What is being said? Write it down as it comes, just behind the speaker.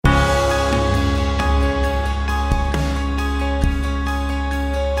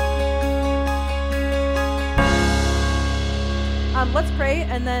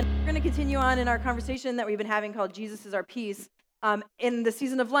and then we're going to continue on in our conversation that we've been having called Jesus is Our Peace in the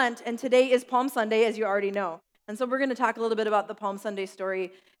season of Lent, and today is Palm Sunday, as you already know. And so we're going to talk a little bit about the Palm Sunday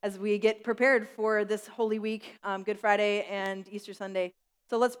story as we get prepared for this Holy Week, Good Friday and Easter Sunday.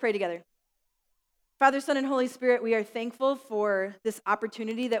 So let's pray together. Father, Son, and Holy Spirit, we are thankful for this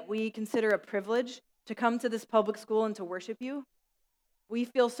opportunity that we consider a privilege to come to this public school and to worship you. We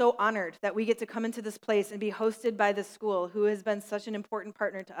feel so honored that we get to come into this place and be hosted by this school who has been such an important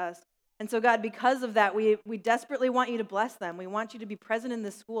partner to us. And so, God, because of that, we desperately want you to bless them. We want you to be present in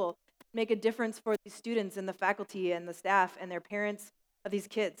this school, make a difference for these students and the faculty and the staff and their parents of these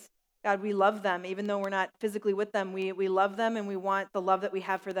kids. God, we love them. Even though we're not physically with them, we love them, and we want the love that we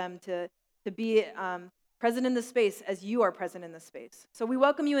have for them to be present in this space as you are present in this space. So we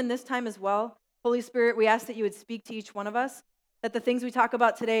welcome you in this time as well. Holy Spirit, we ask that you would speak to each one of us, that the things we talk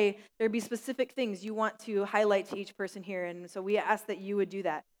about today, there be specific things you want to highlight to each person here. And so we ask that you would do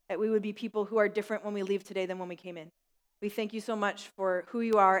that we would be people who are different when we leave today than when we came in. We thank you so much for who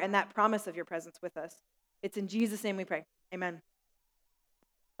you are and that promise of your presence with us. It's in Jesus' name we pray. Amen.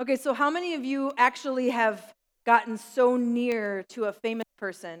 Okay, so how many of you actually have gotten so near to a famous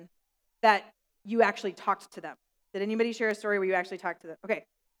person that you actually talked to them? Did anybody share a story where you actually talked to them? Okay.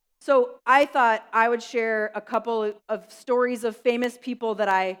 So I thought I would share a couple of stories of famous people that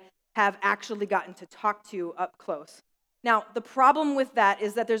I have actually gotten to talk to up close. Now, the problem with that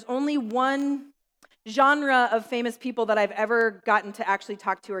is that there's only one genre of famous people that I've ever gotten to actually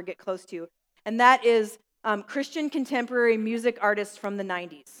talk to or get close to, and that is Christian contemporary music artists from the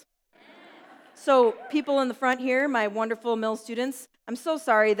 90s. So people in the front here, my wonderful Mill students, I'm so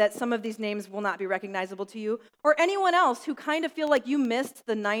sorry that some of these names will not be recognizable to you, or anyone else who kind of feel like you missed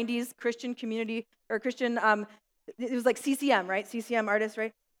the 90s Christian community, or Christian, it was like CCM, right? CCM artists,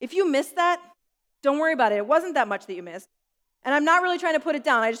 right? If you missed that, don't worry about it. It wasn't that much that you missed. And I'm not really trying to put it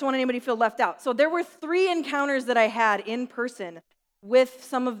down. I just want anybody to feel left out. So there were 3 encounters that I had in person with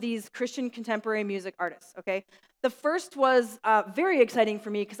some of these Christian contemporary music artists, okay? The first was very exciting for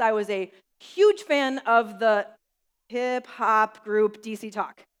me because I was a huge fan of the hip-hop group DC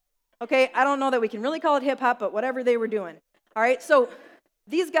Talk. Okay, I don't know that we can really call it hip-hop, but whatever they were doing. All right, so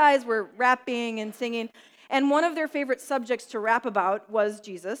these guys were rapping and singing, and one of their favorite subjects to rap about was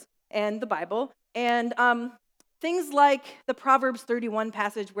Jesus and the Bible, and things like the Proverbs 31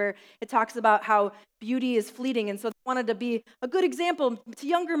 passage where it talks about how beauty is fleeting, and so they wanted to be a good example to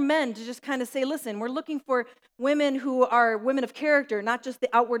younger men to just kind of say, listen, we're looking for women who are women of character, not just the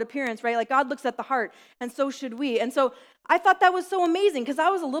outward appearance, right? Like God looks at the heart, and so should we. And so I thought that was so amazing because I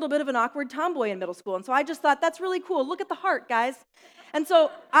was a little bit of an awkward tomboy in middle school, and so I just thought, that's really cool. Look at the heart, guys. And so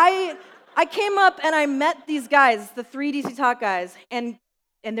I came up and I met these guys, the 3 DC Talk guys, and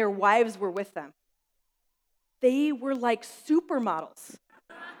their wives were with them. They were like supermodels.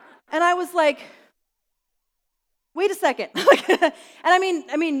 And I was like, wait a second. And I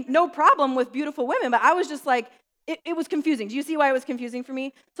mean, no problem with beautiful women, but I was just like, it was confusing. Do you see why it was confusing for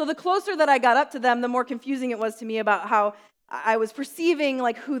me? So the closer that I got up to them, the more confusing it was to me about how I was perceiving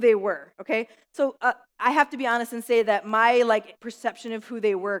like who they were, okay? So I have to be honest and say that my like perception of who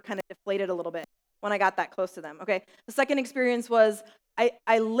they were kind of deflated a little bit when I got that close to them, okay? The second experience was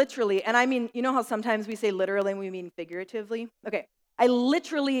I literally, and I mean, you know how sometimes we say literally and we mean figuratively? Okay, I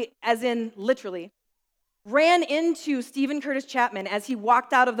literally, as in literally, ran into Stephen Curtis Chapman as he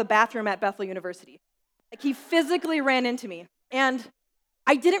walked out of the bathroom at Bethel University. Like he physically ran into me. And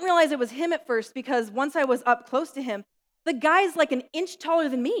I didn't realize it was him at first because once I was up close to him, the guy's like an inch taller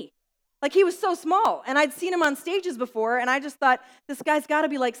than me. Like he was so small. And I'd seen him on stages before, and I just thought, this guy's got to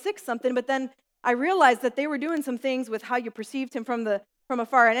be like 6 something, but then I realized that they were doing some things with how you perceived him from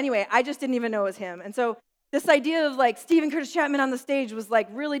afar. And anyway, I just didn't even know it was him. And so this idea of like Stephen Curtis Chapman on the stage was like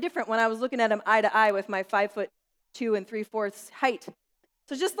really different when I was looking at him eye to eye with my 5'2" 3/4 height.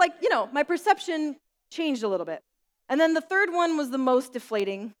 So just like, my perception changed a little bit. And then the third one was the most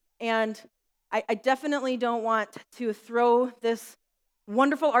deflating. And I definitely don't want to throw this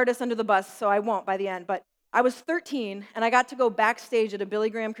wonderful artist under the bus, so I won't by the end. But I was 13, and I got to go backstage at a Billy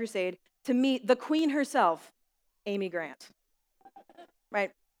Graham crusade to meet the queen herself, Amy Grant,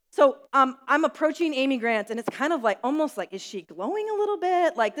 right? So I'm approaching Amy Grant, and it's kind of like, almost like, is she glowing a little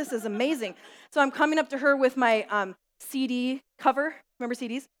bit? Like, this is amazing. So I'm coming up to her with my CD cover. Remember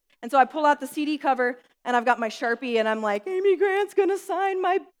CDs? And so I pull out the CD cover, and I've got my Sharpie, and I'm like, Amy Grant's going to sign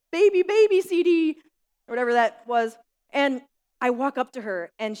my baby CD, or whatever that was. And I walk up to her,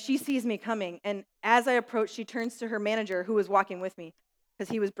 and she sees me coming. And as I approach, she turns to her manager, who was walking with me,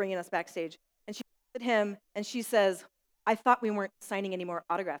 because he was bringing us backstage. And she looks at him, and she says, I thought we weren't signing any more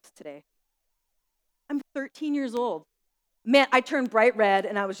autographs today. I'm 13 years old. man, I turned bright red,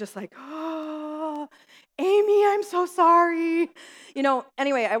 and I was just like, oh, Amy, I'm so sorry.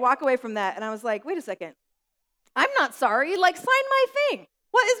 Anyway, I walk away from that, and I was like, wait a second. I'm not sorry. Like, sign my thing.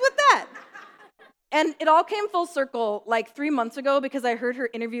 What is with that? And it all came full circle like 3 months ago because I heard her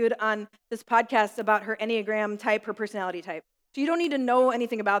interviewed on this podcast about her Enneagram type, her personality type. So you don't need to know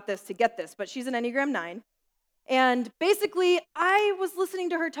anything about this to get this, but she's an Enneagram 9. And basically, I was listening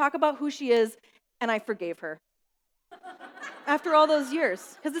to her talk about who she is, and I forgave her. After all those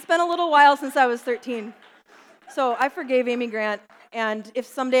years, because it's been a little while since I was 13. So I forgave Amy Grant, and if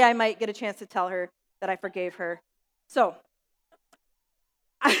someday I might get a chance to tell her that I forgave her. So,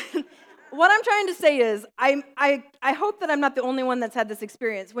 what I'm trying to say is, I hope that I'm not the only one that's had this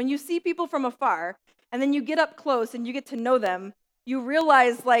experience. When you see people from afar, and then you get up close and you get to know them, you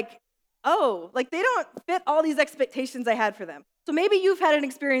realize, like, oh, like they don't fit all these expectations I had for them. So maybe you've had an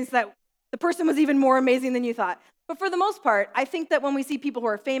experience that the person was even more amazing than you thought. But for the most part, I think that when we see people who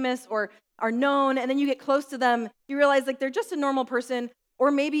are famous or are known, and then you get close to them, you realize, like, they're just a normal person,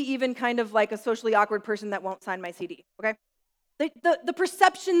 or maybe even kind of like a socially awkward person that won't sign my CD, okay? The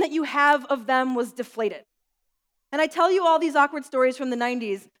perception that you have of them was deflated. And I tell you all these awkward stories from the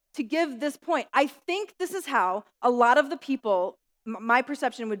 90s to give this point. I think this is how a lot of the people, my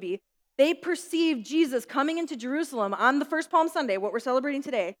perception would be, they perceived Jesus coming into Jerusalem on the first Palm Sunday, what we're celebrating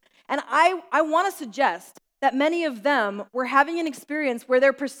today. And I want to suggest that many of them were having an experience where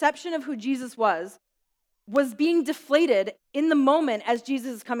their perception of who Jesus was being deflated in the moment as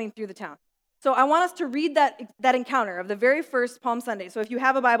Jesus is coming through the town. So I want us to read that encounter of the very first Palm Sunday. So if you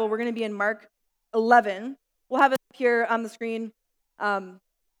have a Bible, we're going to be in Mark 11. We'll have it up here on the screen.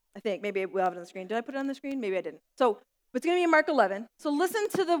 I think maybe we'll have it on the screen. Did I put it on the screen? Maybe I didn't. So it's going to be in Mark 11. So listen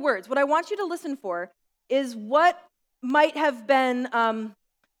to the words. What I want you to listen for is what might have been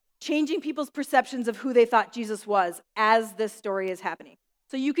changing people's perceptions of who they thought Jesus was as this story is happening.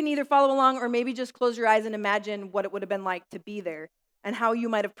 So you can either follow along or maybe just close your eyes and imagine what it would have been like to be there and how you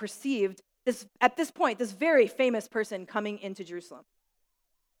might have perceived this, at this point, this very famous person coming into Jerusalem.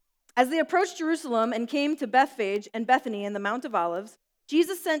 As they approached Jerusalem and came to Bethphage and Bethany and the Mount of Olives,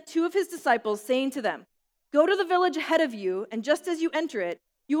 Jesus sent 2 of his disciples, saying to them, "Go to the village ahead of you, and just as you enter it,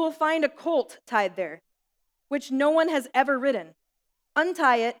 you will find a colt tied there, which no one has ever ridden.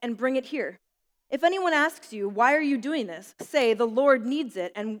 Untie it and bring it here. If anyone asks you, 'Why are you doing this?' say, 'The Lord needs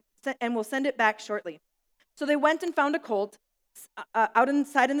it, and will send it back shortly.'" So they went and found a colt out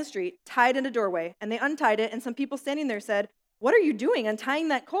inside in the street, tied in a doorway, and they untied it, and some people standing there said, "What are you doing untying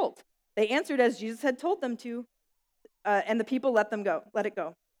that colt?" They answered as Jesus had told them to, and the people let it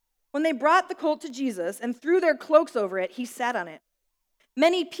go. When they brought the colt to Jesus and threw their cloaks over it, he sat on it.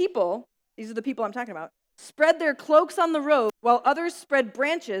 Many people, these are the people I'm talking about, spread their cloaks on the road, while others spread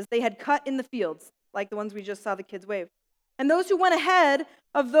branches they had cut in the fields, like the ones we just saw the kids wave. And those who went ahead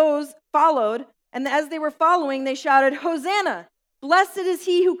of those followed, and as they were following, they shouted, "Hosanna! Blessed is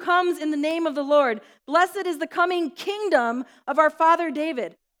he who comes in the name of the Lord. Blessed is the coming kingdom of our father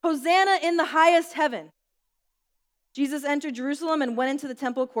David. Hosanna in the highest heaven." Jesus entered Jerusalem and went into the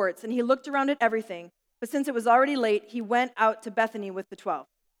temple courts, and he looked around at everything. But since it was already late, he went out to Bethany with the 12.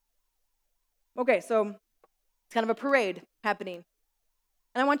 Okay, so it's kind of a parade happening.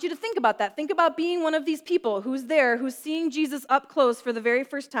 And I want you to think about that. Think about being one of these people who's there, who's seeing Jesus up close for the very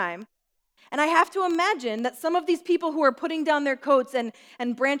first time. And I have to imagine that some of these people who are putting down their coats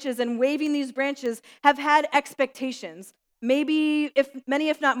and branches and waving these branches have had expectations. Maybe many,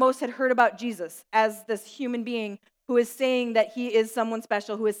 if not most, had heard about Jesus as this human being who is saying that he is someone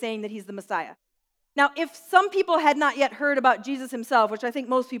special, who is saying that he's the Messiah. Now, if some people had not yet heard about Jesus himself, which I think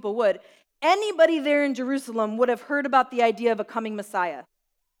most people would, anybody there in Jerusalem would have heard about the idea of a coming Messiah.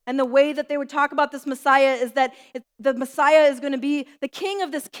 And the way that they would talk about this Messiah is that the Messiah is going to be the king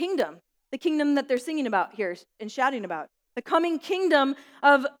of this kingdom, the kingdom that they're singing about here and shouting about, the coming kingdom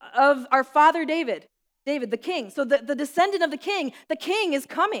of our father David, the king. So the descendant of the king is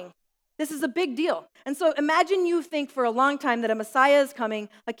coming. This is a big deal. And so imagine you think for a long time that a Messiah is coming,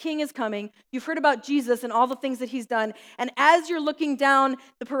 a king is coming. You've heard about Jesus and all the things that he's done. And as you're looking down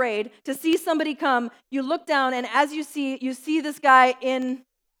the parade to see somebody come, you look down, and as you see this guy in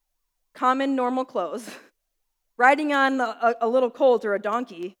common, normal clothes, riding on a little colt or a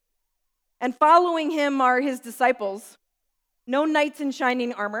donkey, and following him are his disciples. No knights in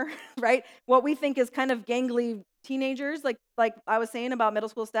shining armor, right? What we think is kind of gangly teenagers, like I was saying about middle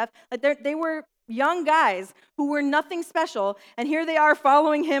school stuff. Like they were young guys who were nothing special, and here they are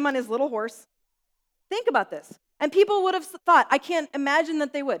following him on his little horse. Think about this. And people would have thought, I can't imagine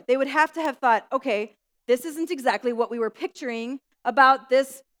that they would. They would have to have thought, okay, this isn't exactly what we were picturing about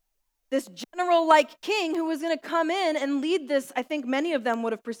this this general-like king who was going to come in and lead this. I think many of them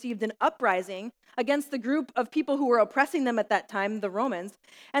would have perceived an uprising against the group of people who were oppressing them at that time, the Romans.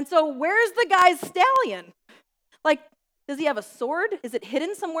 And so where's the guy's stallion? Like, does he have a sword? Is it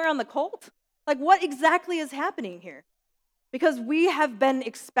hidden somewhere on the colt? Like, what exactly is happening here? Because we have been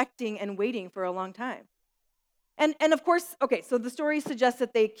expecting and waiting for a long time. And of course, okay, so the story suggests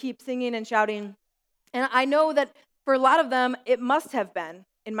that they keep singing and shouting. And I know that for a lot of them, it must have been,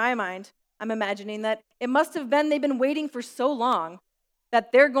 in my mind, I'm imagining that it must have been they've been waiting for so long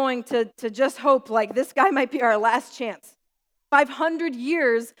that they're going to just hope, like, this guy might be our last chance. 500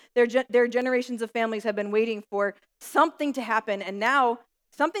 years, their generations of families have been waiting for something to happen, and now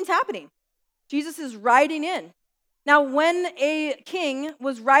something's happening. Jesus is riding in. Now, when a king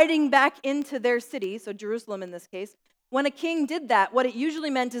was riding back into their city, so Jerusalem in this case, when a king did that, what it usually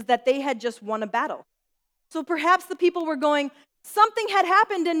meant is that they had just won a battle. So perhaps the people were going, something had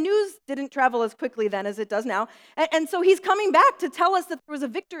happened, and news didn't travel as quickly then as it does now. And so he's coming back to tell us that there was a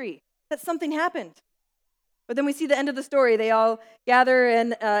victory, that something happened. But then we see the end of the story. They all gather,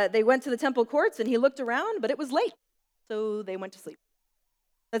 and they went to the temple courts, and he looked around, but it was late. So they went to sleep.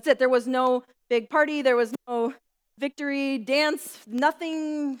 That's it. There was no big party. There was no victory, dance.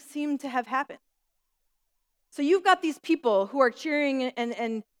 Nothing seemed to have happened. So you've got these people who are cheering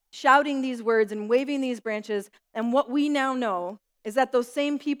and shouting these words and waving these branches, and what we now know is that those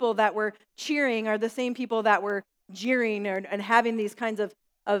same people that were cheering are the same people that were jeering and having these kinds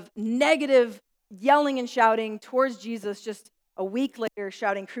of negative yelling and shouting towards Jesus just a week later,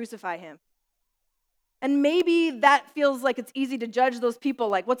 shouting, "Crucify him." And maybe that feels like it's easy to judge those people,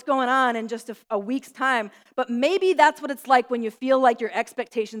 like what's going on in just a week's time, but maybe that's what it's like when you feel like your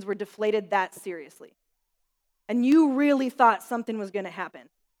expectations were deflated that seriously. And you really thought something was going to happen,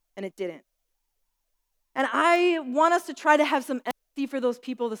 and it didn't. And I want us to try to have some empathy for those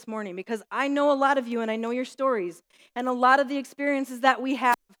people this morning, because I know a lot of you, and I know your stories, and a lot of the experiences that we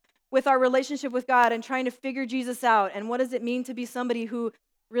have with our relationship with God and trying to figure Jesus out, and what does it mean to be somebody who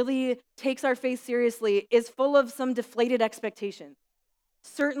really takes our faith seriously, is full of some deflated expectations.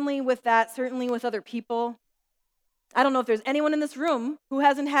 Certainly with that, certainly with other people. I don't know if there's anyone in this room who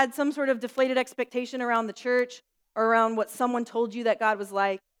hasn't had some sort of deflated expectation around the church or around what someone told you that God was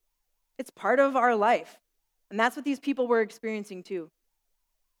like. It's part of our life. And that's what these people were experiencing too.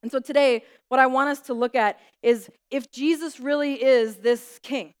 And so today, what I want us to look at is if Jesus really is this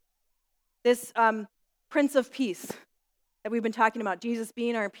king, this Prince of Peace that we've been talking about, Jesus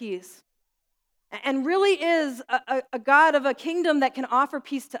being our peace, and really is a God of a kingdom that can offer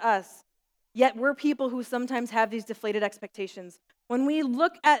peace to us, yet we're people who sometimes have these deflated expectations. When we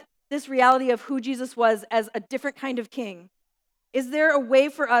look at this reality of who Jesus was as a different kind of king, is there a way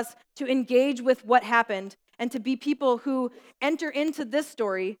for us to engage with what happened and to be people who enter into this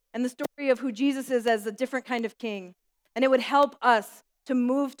story and the story of who Jesus is as a different kind of king, and it would help us to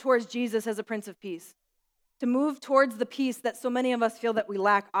move towards Jesus as a Prince of Peace, to move towards the peace that so many of us feel that we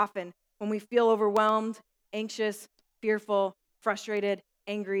lack often when we feel overwhelmed, anxious, fearful, frustrated,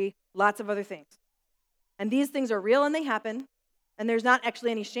 angry, lots of other things. And these things are real and they happen, and there's not actually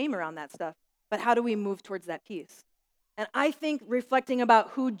any shame around that stuff. But how do we move towards that peace? And I think reflecting about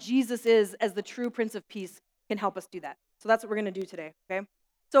who Jesus is as the true Prince of Peace can help us do that. So that's what we're going to do today, okay?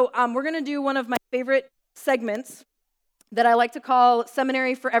 So we're going to do one of my favorite segments that I like to call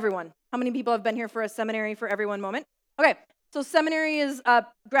Seminary for Everyone. How many people have been here for a Seminary for Everyone moment? Okay, so seminary is a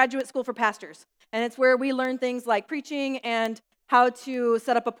graduate school for pastors, and it's where we learn things like preaching and how to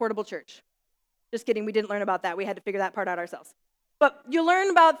set up a portable church. Just kidding, we didn't learn about that. We had to figure that part out ourselves. But you learn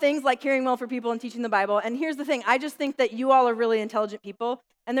about things like caring well for people and teaching the Bible, and here's the thing. I just think that you all are really intelligent people,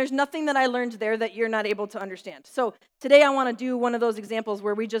 and there's nothing that I learned there that you're not able to understand. So today I want to do one of those examples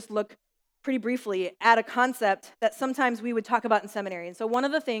where we just look pretty briefly at a concept that sometimes we would talk about in seminary. And so one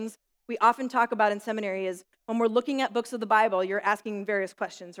of the things we often talk about in seminary is when we're looking at books of the Bible, you're asking various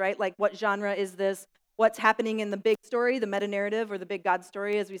questions, right? Like, what genre is this? What's happening in the big story, the meta-narrative, or the big God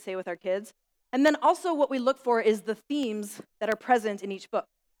story, as we say with our kids? And then also what we look for is the themes that are present in each book.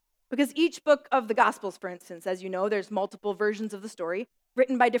 Because each book of the Gospels, for instance, as you know, there's multiple versions of the story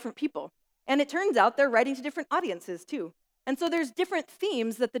written by different people. And it turns out they're writing to different audiences, too. And so there's different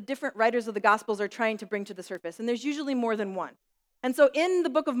themes that the different writers of the Gospels are trying to bring to the surface, and there's usually more than one. And so in the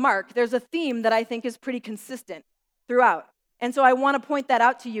book of Mark, there's a theme that I think is pretty consistent throughout. And so I want to point that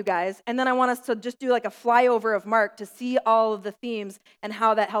out to you guys, and then I want us to just do like a flyover of Mark to see all of the themes and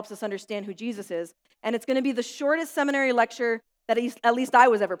how that helps us understand who Jesus is. And it's going to be the shortest seminary lecture that at least I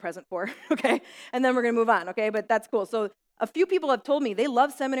was ever present for, okay? And then we're going to move on, okay? But that's cool. So a few people have told me they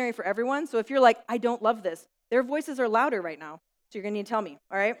love Seminary for Everyone, so if you're like, I don't love this, their voices are louder right now, so you're going to need to tell me,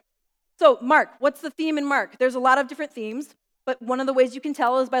 all right? So Mark, what's the theme in Mark? There's a lot of different themes, but one of the ways you can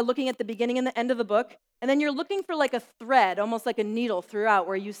tell is by looking at the beginning and the end of the book, and then you're looking for like a thread, almost like a needle throughout,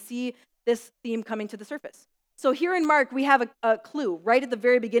 where you see this theme coming to the surface. So here in Mark, we have a clue right at the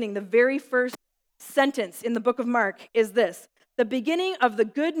very beginning. The very first sentence in the book of Mark is this: the beginning of the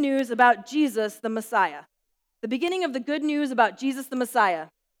good news about Jesus the Messiah. The beginning of the good news about Jesus the Messiah.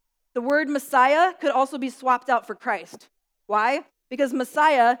 The word Messiah could also be swapped out for Christ. Why? Because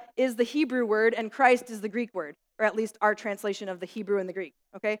Messiah is the Hebrew word and Christ is the Greek word, or at least our translation of the Hebrew and the Greek,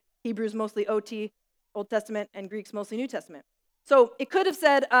 okay? Hebrew's mostly OT, Old Testament, and Greek's mostly New Testament. So it could have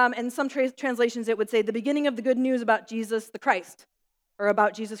said, in some translations, it would say the beginning of the good news about Jesus the Christ, or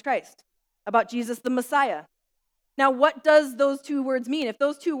about Jesus Christ, about Jesus the Messiah. Now, what does those two words mean? If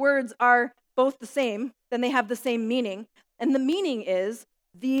those two words are both the same, then they have the same meaning, and the meaning is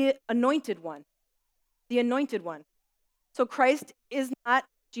the anointed one, the anointed one. So Christ is not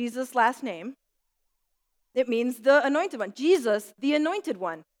Jesus' last name. It means the anointed one. Jesus, the anointed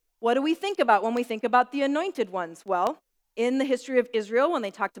one. What do we think about when we think about the anointed ones? Well, in the history of Israel, when they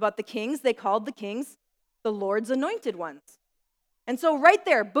talked about the kings, they called the kings the Lord's anointed ones. And so right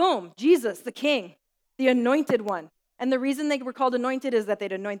there, boom, Jesus, the king, the anointed one. And the reason they were called anointed is that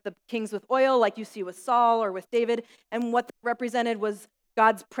they'd anoint the kings with oil, like you see with Saul or with David. And what that represented was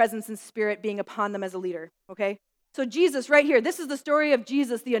God's presence and spirit being upon them as a leader, okay? So Jesus, right here, this is the story of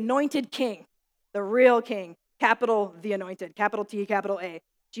Jesus, the anointed king, the real king, capital the anointed, capital T, capital A.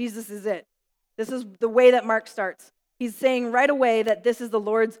 Jesus is it. This is the way that Mark starts. He's saying right away that this is the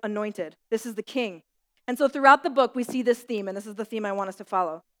Lord's anointed. This is the king. And so throughout the book, we see this theme, and this is the theme I want us to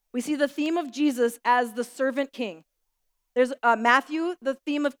follow. We see the theme of Jesus as the servant king. There's Matthew, the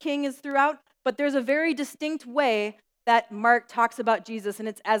theme of king is throughout, but there's a very distinct way that Mark talks about Jesus, and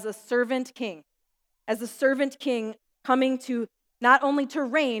it's as a servant king. As a servant king coming to not only to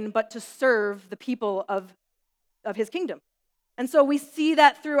reign, but to serve the people of his kingdom. And so we see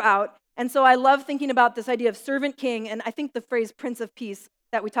that throughout. And so I love thinking about this idea of servant king, and I think the phrase Prince of Peace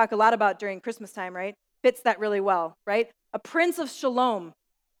that we talk a lot about during Christmas time, right, fits that really well, right? A Prince of Shalom,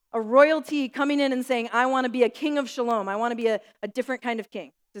 a royalty coming in and saying, I want to be a king of Shalom. I want to be a different kind of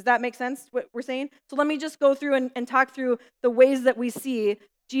king. Does that make sense, what we're saying? So let me just go through and talk through the ways that we see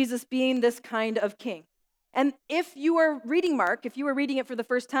Jesus being this kind of king. And if you are reading Mark, if you were reading it for the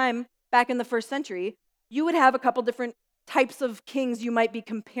first time back in the first century, you would have a couple different types of kings you might be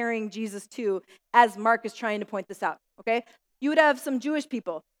comparing Jesus to as Mark is trying to point this out, okay? You would have some Jewish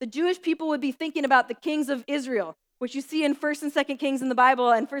people. The Jewish people would be thinking about the kings of Israel, which you see in 1st and 2nd Kings in the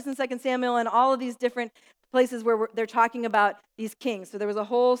Bible and 1st and 2nd Samuel and all of these different places where they're talking about these kings. So there was a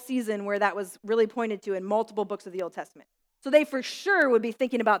whole season where that was really pointed to in multiple books of the Old Testament. So they for sure would be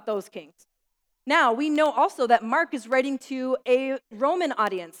thinking about those kings. Now, we know also that Mark is writing to a Roman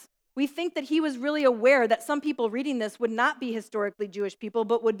audience. We think that he was really aware that some people reading this would not be historically Jewish people,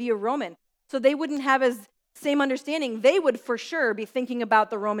 but would be a Roman. So they wouldn't have as same understanding. They would for sure be thinking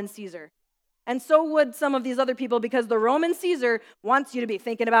about the Roman Caesar. And so would some of these other people, because the Roman Caesar wants you to be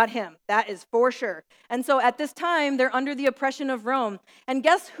thinking about him. That is for sure. And so at this time, they're under the oppression of Rome. And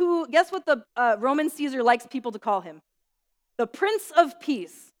guess what the Roman Caesar likes people to call him? The Prince of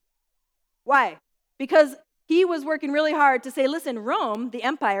Peace. Why? Because he was working really hard to say, listen, Rome, the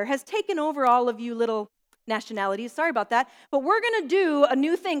empire, has taken over all of you little nationalities. Sorry about that. But we're going to do a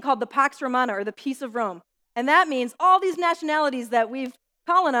new thing called the Pax Romana, or the Peace of Rome. And that means all these nationalities that we've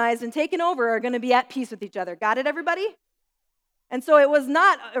colonized and taken over are going to be at peace with each other. Got it, everybody? And so it was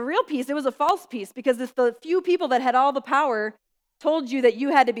not a real peace. It was a false peace, because if the few people that had all the power told you that you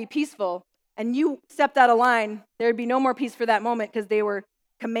had to be peaceful and you stepped out of line, there would be no more peace for that moment because they were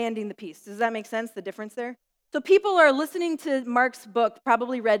commanding the peace. Does that make sense, the difference there? So people are listening to Mark's book,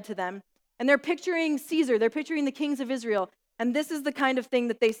 probably read to them, and they're picturing Caesar. They're picturing the kings of Israel, and this is the kind of thing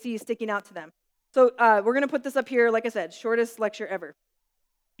that they see sticking out to them. So we're going to put this up here, like I said, shortest lecture ever.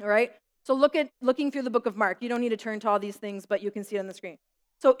 All right? So looking through the book of Mark. You don't need to turn to all these things, but you can see it on the screen.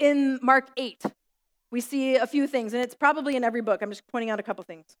 So in Mark 8, we see a few things, and it's probably in every book. I'm just pointing out a couple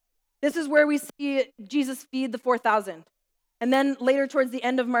things. This is where we see Jesus feed the 4,000. And then later towards the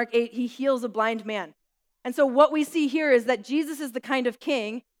end of Mark 8, he heals a blind man. And so what we see here is that Jesus is the kind of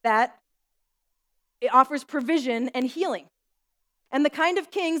king that it offers provision and healing. And the kind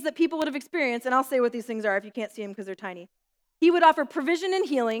of kings that people would have experienced, and I'll say what these things are if you can't see them because they're tiny. He would offer provision and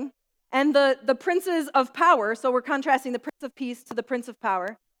healing, and the princes of power, so we're contrasting the Prince of Peace to the Prince of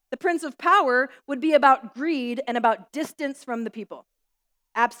Power. The Prince of Power would be about greed and about distance from the people.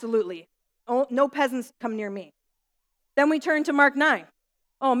 Absolutely. Oh, no peasants come near me. Then we turn to Mark 9.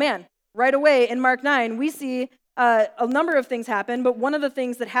 Oh man, right away in Mark 9, we see a number of things happen, but one of the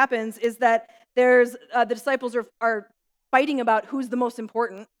things that happens is that there's the disciples are fighting about who's the most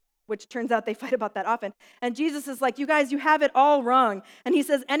important, which turns out they fight about that often. And Jesus is like, you guys, you have it all wrong. And he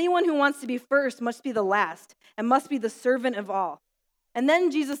says, anyone who wants to be first must be the last and must be the servant of all. And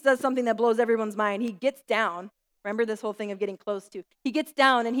then Jesus does something that blows everyone's mind. He gets down. Remember this whole thing of getting close to. He gets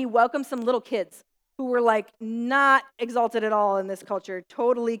down and he welcomes some little kids who were like not exalted at all in this culture,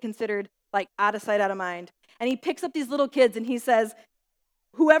 totally considered like out of sight, out of mind. And he picks up these little kids and he says,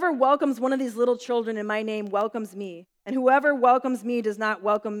 whoever welcomes one of these little children in my name welcomes me. And whoever welcomes me does not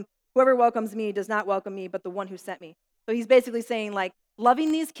welcome me, but the one who sent me. So he's basically saying, like,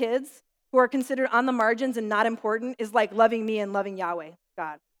 loving these kids who are considered on the margins and not important is like loving me and loving Yahweh,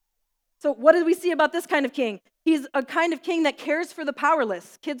 God. So what did we see about this kind of king? He's a kind of king that cares for the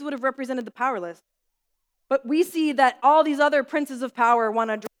powerless. Kids would have represented the powerless. But we see that all these other princes of power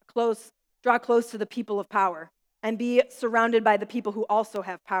want to draw close to the people of power and be surrounded by the people who also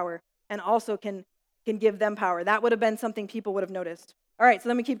have power and also can give them power. That would have been something people would have noticed. All right, so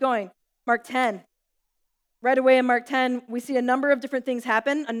let me keep going. Mark 10. Right away in Mark 10, we see a number of different things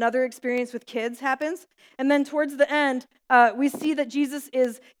happen. Another experience with kids happens. And then towards the end, we see that Jesus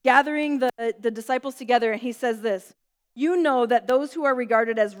is gathering the disciples together, and he says this, you know that those who are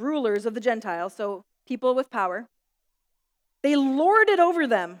regarded as rulers of the Gentiles, so people with power, they lord it over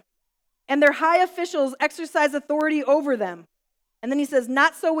them, and their high officials exercise authority over them. And then he says,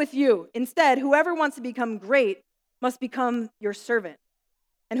 not so with you. Instead, whoever wants to become great must become your servant.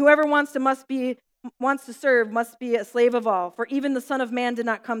 And whoever wants to serve must be a slave of all. For even the Son of Man did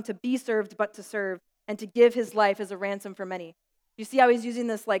not come to be served, but to serve, and to give his life as a ransom for many. You see how he's using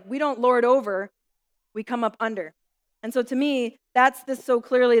this, like, we don't lord over, we come up under. And so to me, that's so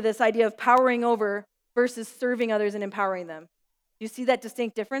clearly this idea of powering over versus serving others and empowering them. Do you see that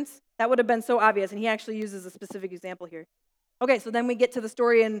distinct difference? That would have been so obvious, and he actually uses a specific example here. Okay, so then we get to the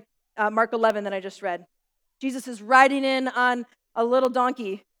story in Mark 11 that I just read. Jesus is riding in on a little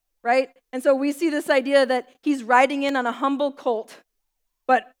donkey, right? And so we see this idea that he's riding in on a humble colt.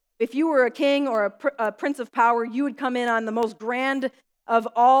 But if you were a king or a prince of power, you would come in on the most grand of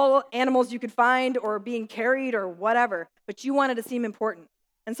all animals you could find or being carried or whatever. But you wanted to seem important.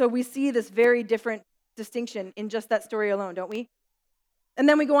 And so we see this very different distinction in just that story alone, don't we? And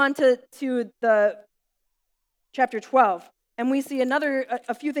then we go on to the chapter 12. And we see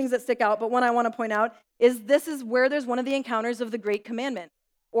a few things that stick out, but one I want to point out is this is where there's one of the encounters of the great commandment.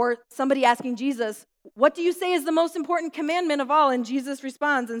 Or somebody asking Jesus, what do you say is the most important commandment of all? And Jesus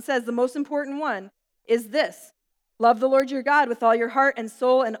responds and says, the most important one is this: love the Lord your God with all your heart and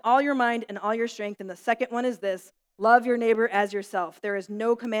soul and all your mind and all your strength. And the second one is this: love your neighbor as yourself. There is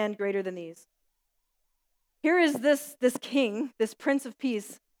no command greater than these. Here is this king, this Prince of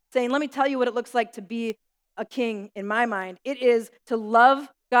Peace, saying, let me tell you what it looks like to be a king in my mind. It is to love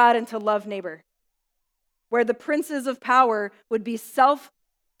God and to love neighbor. Where the princes of power would be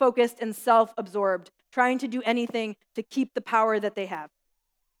self-focused and self-absorbed, trying to do anything to keep the power that they have.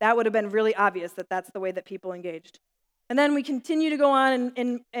 That would have been really obvious that that's the way that people engaged. And then we continue to go on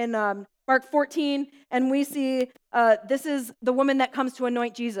in Mark 14, and we see this is the woman that comes to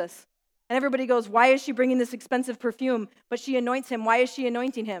anoint Jesus. And everybody goes, why is she bringing this expensive perfume? But she anoints him. Why is she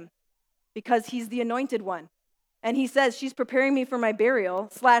anointing him? Because he's the anointed one. And he says, she's preparing me for my burial,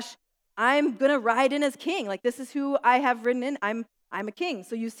 / I'm going to ride in as king. Like, this is who I have ridden in. I'm a king.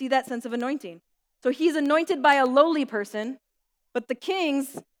 So you see that sense of anointing. So he's anointed by a lowly person, but the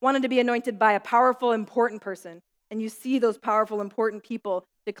kings wanted to be anointed by a powerful, important person. And you see those powerful, important people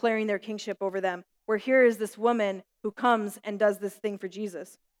declaring their kingship over them, where here is this woman who comes and does this thing for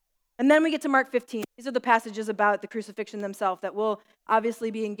Jesus. And then we get to Mark 15. These are the passages about the crucifixion themselves that we'll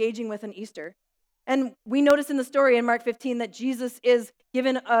obviously be engaging with on Easter. And we notice in the story in Mark 15 that Jesus is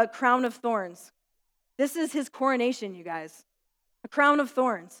given a crown of thorns. This is his coronation, you guys. A crown of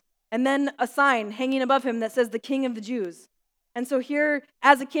thorns. And then a sign hanging above him that says the King of the Jews. And so here,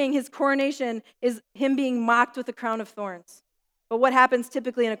 as a king, his coronation is him being mocked with a crown of thorns. But what happens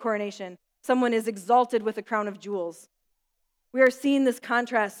typically in a coronation? Someone is exalted with a crown of jewels. We are seeing this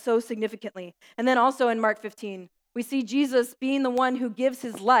contrast so significantly. And then also in Mark 15, we see Jesus being the one who gives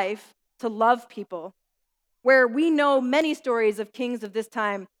his life to love people, where we know many stories of kings of this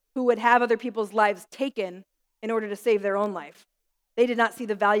time who would have other people's lives taken in order to save their own life. They did not see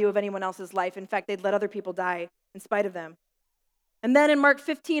the value of anyone else's life. In fact, they'd let other people die in spite of them. And then in Mark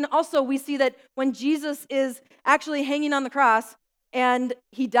 15, also, we see that when Jesus is actually hanging on the cross and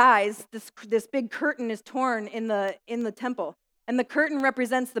he dies, this big curtain is torn in the temple. And the curtain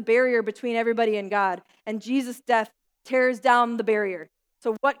represents the barrier between everybody and God. And Jesus' death tears down the barrier.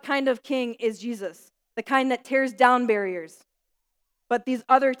 So what kind of king is Jesus? the kind that tears down barriers. But these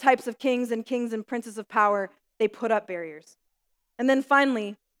other types of kings and princes of power, they put up barriers. And then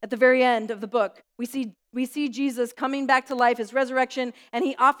finally, at the very end of the book, we see Jesus coming back to life, his resurrection, and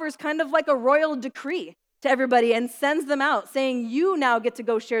he offers kind of like a royal decree to everybody and sends them out saying, you now get to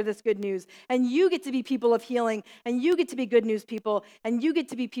go share this good news, and you get to be people of healing, and you get to be good news people, and you get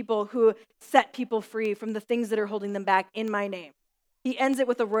to be people who set people free from the things that are holding them back in my name. He ends it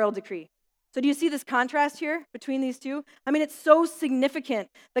with a royal decree. So do you see this contrast here between these two? I mean, it's so significant,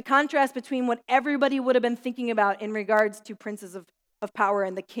 the contrast between what everybody would have been thinking about in regards to princes of power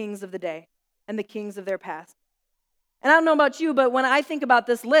and the kings of the day and the kings of their past. And I don't know about you, but when I think about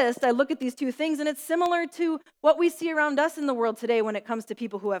this list, I look at these two things, and it's similar to what we see around us in the world today when it comes to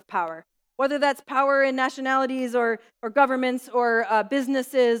people who have power. Whether that's power in nationalities or governments or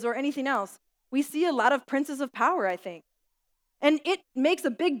businesses or anything else, we see a lot of princes of power, I think. And it makes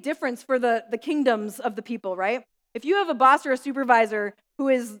a big difference for the kingdoms of the people, right? If you have a boss or a supervisor who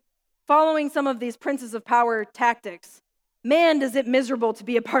is following some of these princes of power tactics, man, does it miserable to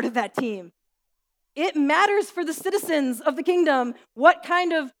be a part of that team. It matters for the citizens of the kingdom what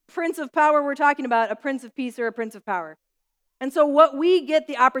kind of prince of power we're talking about, a prince of peace or a prince of power. And so what we get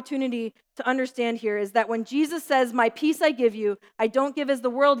the opportunity to understand here is that when Jesus says, my peace I give you, I don't give as the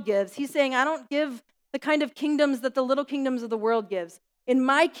world gives, he's saying, I don't give the kind of kingdoms that the little kingdoms of the world gives. In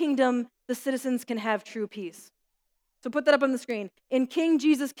my kingdom, the citizens can have true peace. So put that up on the screen. In King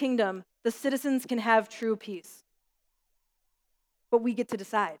Jesus' kingdom, the citizens can have true peace. But we get to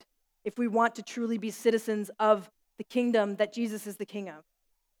decide if we want to truly be citizens of the kingdom that Jesus is the king of.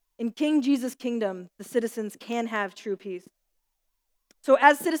 In King Jesus' kingdom, the citizens can have true peace. So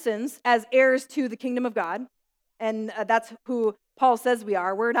as citizens, as heirs to the kingdom of God, and that's who Paul says we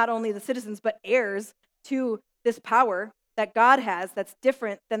are, we're not only the citizens, but heirs to this power that God has that's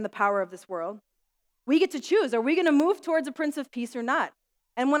different than the power of this world. We get to choose, are we going to move towards a prince of peace or not?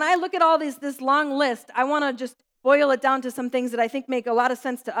 And when I look at all this long list, I want to just boil it down to some things that I think make a lot of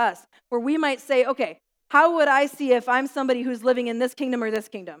sense to us, where we might say, okay, how would I see if I'm somebody who's living in this kingdom or this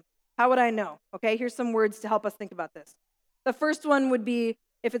kingdom? How would I know? Okay, here's some words to help us think about this. The first one would be,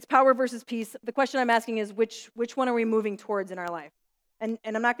 if it's power versus peace, the question I'm asking is, which one are we moving towards in our life? And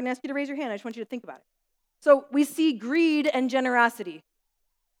I'm not going to ask you to raise your hand, I just want you to think about it. So we see greed and generosity.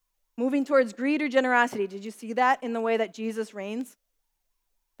 Moving towards greed or generosity, did you see that in the way that Jesus reigns?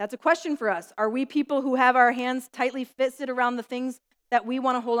 That's a question for us. Are we people who have our hands tightly fisted around the things that we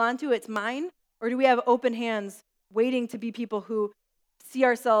want to hold on to? It's mine. Or do we have open hands waiting to be people who see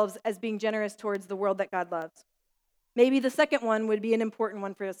ourselves as being generous towards the world that God loves? Maybe the second one would be an important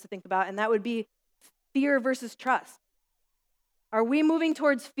one for us to think about, and that would be fear versus trust. Are we moving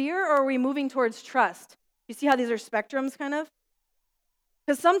towards fear or are we moving towards trust? You see how these are spectrums kind of?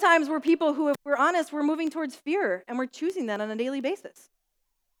 Because sometimes we're people who, if we're honest, we're moving towards fear and we're choosing that on a daily basis.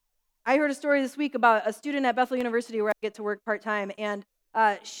 I heard a story this week about a student at Bethel University where I get to work part-time, and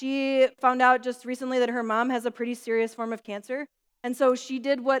she found out just recently that her mom has a pretty serious form of cancer. And so she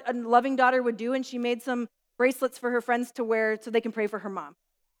did what a loving daughter would do, and she made some bracelets for her friends to wear so they can pray for her mom.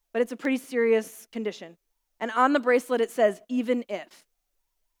 But it's a pretty serious condition. And on the bracelet it says, even if.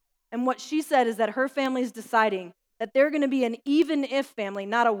 And what she said is that her family is deciding that they're going to be an even if family,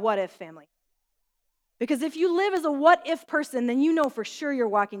 not a what if family. Because if you live as a what-if person, then you know for sure you're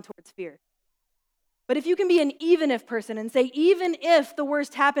walking towards fear. But if you can be an even-if person and say, even if the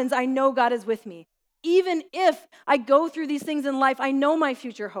worst happens, I know God is with me. Even if I go through these things in life, I know my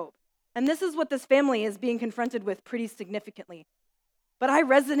future hope. And this is what this family is being confronted with pretty significantly. But I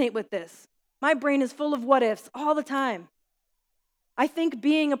resonate with this. My brain is full of what-ifs all the time. I think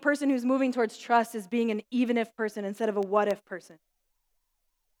being a person who's moving towards trust is being an even-if person instead of a what-if person.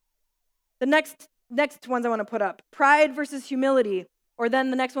 The next ones I want to put up, pride versus humility, or then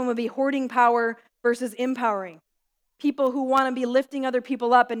the next one would be hoarding power versus empowering. People who want to be lifting other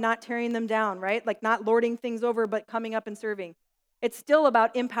people up and not tearing them down, right? Like not lording things over, but coming up and serving. It's still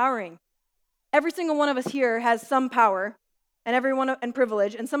about empowering. Every single one of us here has some power and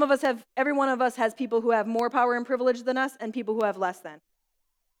privilege, and every one of us has people who have more power and privilege than us and people who have less than.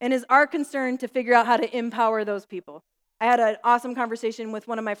 And it's our concern to figure out how to empower those people. I had an awesome conversation with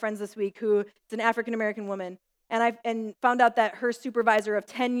one of my friends this week who is an African-American woman, and found out that her supervisor of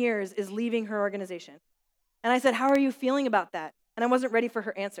 10 years is leaving her organization. And I said, how are you feeling about that? And I wasn't ready for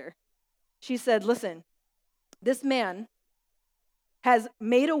her answer. She said, listen, this man has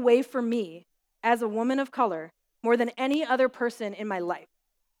made a way for me as a woman of color more than any other person in my life.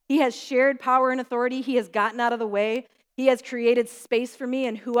 He has shared power and authority. He has gotten out of the way. He has created space for me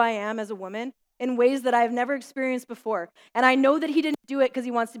and who I am as a woman. in ways that I've never experienced before. And I know that he didn't do it because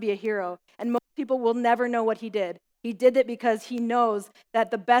he wants to be a hero. And most people will never know what he did. He did it because he knows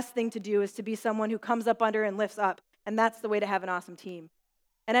that the best thing to do is to be someone who comes up under and lifts up. And that's the way to have an awesome team.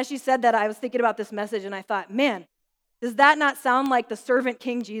 And as she said that, I was thinking about this message and I thought, man, does that not sound like the servant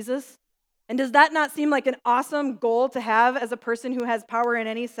King Jesus? And does that not seem like an awesome goal to have as a person who has power in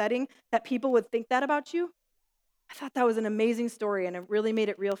any setting, that people would think that about you? I thought that was an amazing story, and it really made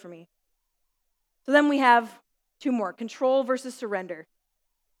it real for me. So then we have two more, control versus surrender,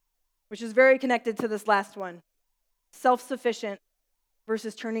 which is very connected to this last one, self-sufficient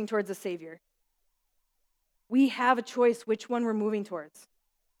versus turning towards a Savior. We have a choice which one we're moving towards.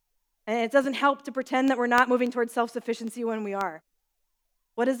 And it doesn't help to pretend that we're not moving towards self-sufficiency when we are.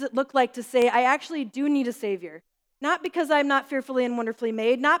 What does it look like to say, I actually do need a Savior? Not because I'm not fearfully and wonderfully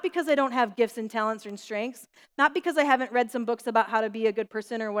made, not because I don't have gifts and talents and strengths, not because I haven't read some books about how to be a good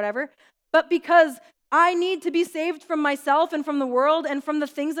person or whatever, but because I need to be saved from myself and from the world and from the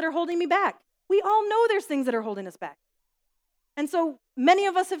things that are holding me back. We all know there's things that are holding us back. And so many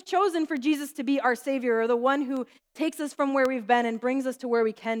of us have chosen for Jesus to be our Savior, or the one who takes us from where we've been and brings us to where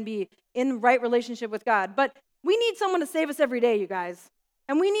we can be in right relationship with God. But we need someone to save us every day, you guys.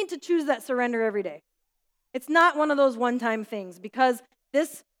 And we need to choose that surrender every day. It's not one of those one-time things, because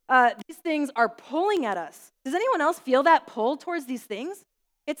these things are pulling at us. Does anyone else feel that pull towards these things?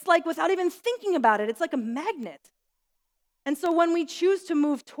 It's like, without even thinking about it, it's like a magnet. And so when we choose to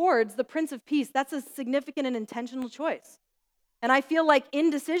move towards the Prince of Peace, that's a significant and intentional choice. And I feel like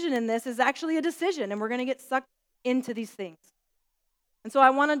indecision in this is actually a decision, and we're going to get sucked into these things. And so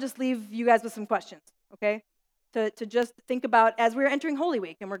I want to just leave you guys with some questions, okay? To just think about as we're entering Holy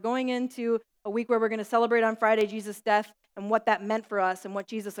Week, and we're going into a week where we're going to celebrate on Friday Jesus' death and what that meant for us and what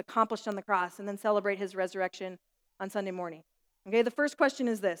Jesus accomplished on the cross, and then celebrate his resurrection on Sunday morning. Okay, the first question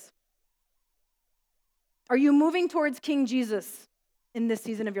is this. Are you moving towards King Jesus in this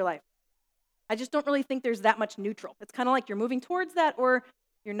season of your life? I just don't really think there's that much neutral. It's kind of like you're moving towards that or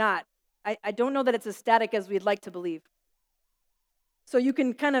you're not. I don't know that it's as static as we'd like to believe. So you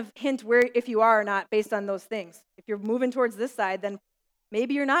can kind of hint where if you are or not based on those things. If you're moving towards this side, then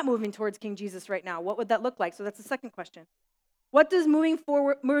maybe you're not moving towards King Jesus right now. What would that look like? So that's the second question. What does moving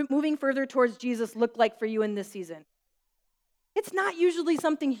further towards Jesus look like for you in this season? It's not usually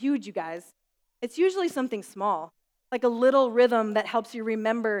something huge, you guys. It's usually something small, like a little rhythm that helps you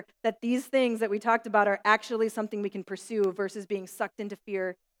remember that these things that we talked about are actually something we can pursue versus being sucked into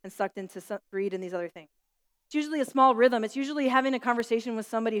fear and sucked into greed and these other things. It's usually a small rhythm. It's usually having a conversation with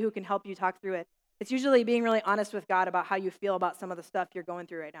somebody who can help you talk through it. It's usually being really honest with God about how you feel about some of the stuff you're going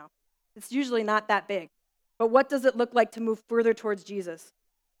through right now. It's usually not that big. But what does it look like to move further towards Jesus?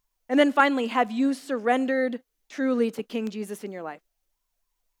 And then finally, have you surrendered truly to King Jesus in your life?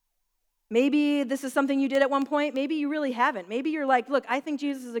 Maybe this is something you did at one point. Maybe you really haven't. Maybe you're like, look, I think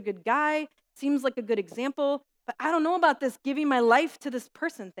Jesus is a good guy, seems like a good example, but I don't know about this giving my life to this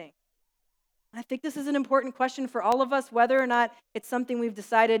person thing. I think this is an important question for all of us, whether or not it's something we've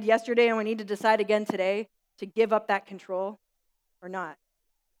decided yesterday and we need to decide again today to give up that control or not.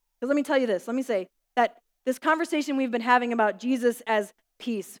 Because let me tell you this. Let me say that this conversation we've been having about Jesus as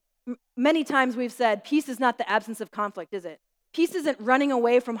peace, many times we've said peace is not the absence of conflict, is it? Peace isn't running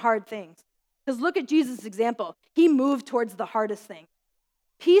away from hard things. Because look at Jesus' example. He moved towards the hardest thing.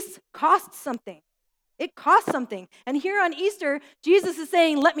 Peace costs something. It costs something. And here on Easter, Jesus is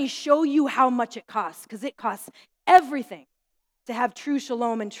saying, let me show you how much it costs, because it costs everything to have true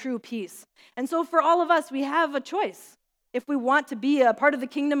shalom and true peace. And so for all of us, we have a choice. If we want to be a part of the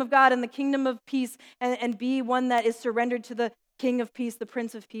kingdom of God and the kingdom of peace and be one that is surrendered to the King of Peace, the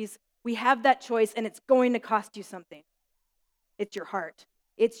Prince of Peace, we have that choice, and it's going to cost you something. It's your heart.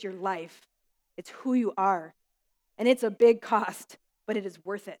 It's your life. It's who you are. And it's a big cost, but it is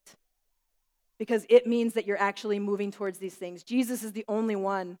worth it. Because it means that you're actually moving towards these things. Jesus is the only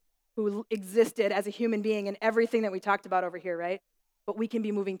one who existed as a human being in everything that we talked about over here, right? But we can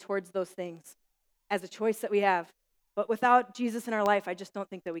be moving towards those things as a choice that we have. But without Jesus in our life, I just don't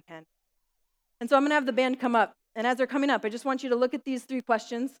think that we can. And so I'm going to have the band come up. And as they're coming up, I just want you to look at these three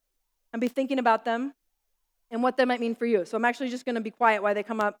questions and be thinking about them and what that might mean for you. So I'm actually just going to be quiet while they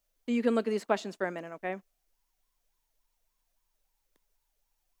come up so you can look at these questions for a minute, okay?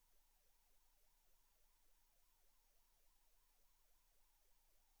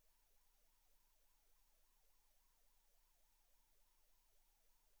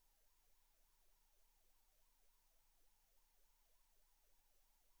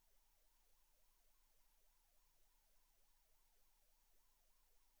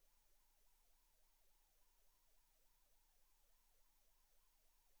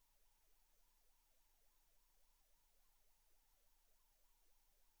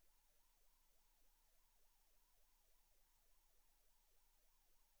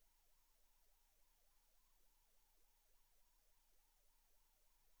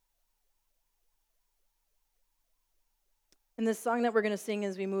 In this song that we're going to sing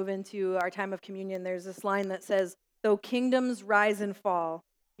as we move into our time of communion, there's this line that says, "Though kingdoms rise and fall,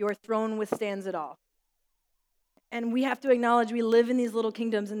 your throne withstands it all." And we have to acknowledge we live in these little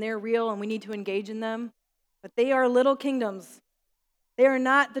kingdoms, and they're real, and we need to engage in them. But they are little kingdoms. They are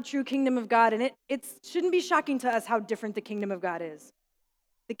not the true kingdom of God, and it shouldn't be shocking to us how different the kingdom of God is.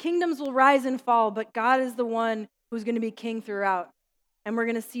 The kingdoms will rise and fall, but God is the one who's going to be king throughout. And we're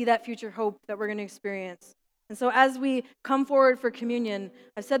going to see that future hope that we're going to experience. And so as we come forward for communion,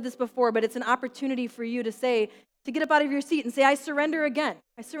 I've said this before, but it's an opportunity for you to get up out of your seat and say, I surrender again.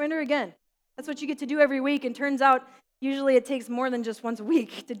 I surrender again. That's what you get to do every week. And turns out, usually it takes more than just once a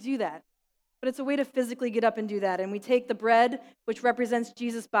week to do that. But it's a way to physically get up and do that. And we take the bread, which represents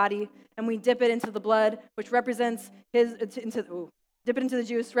Jesus' body, and we dip it into the blood, which represents dip it into the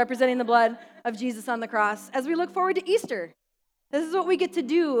juice, representing the blood of Jesus on the cross, as we look forward to Easter. This is what we get to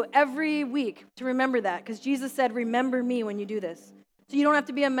do every week, to remember that, because Jesus said, remember me when you do this. So you don't have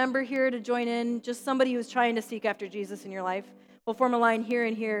to be a member here to join in, just somebody who's trying to seek after Jesus in your life. We'll form a line here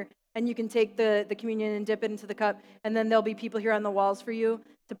and here, and you can take the communion and dip it into the cup, and then there'll be people here on the walls for you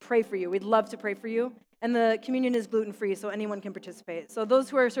to pray for you. We'd love to pray for you. And the communion is gluten-free, so anyone can participate. So those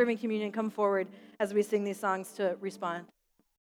who are serving communion, come forward as we sing these songs to respond.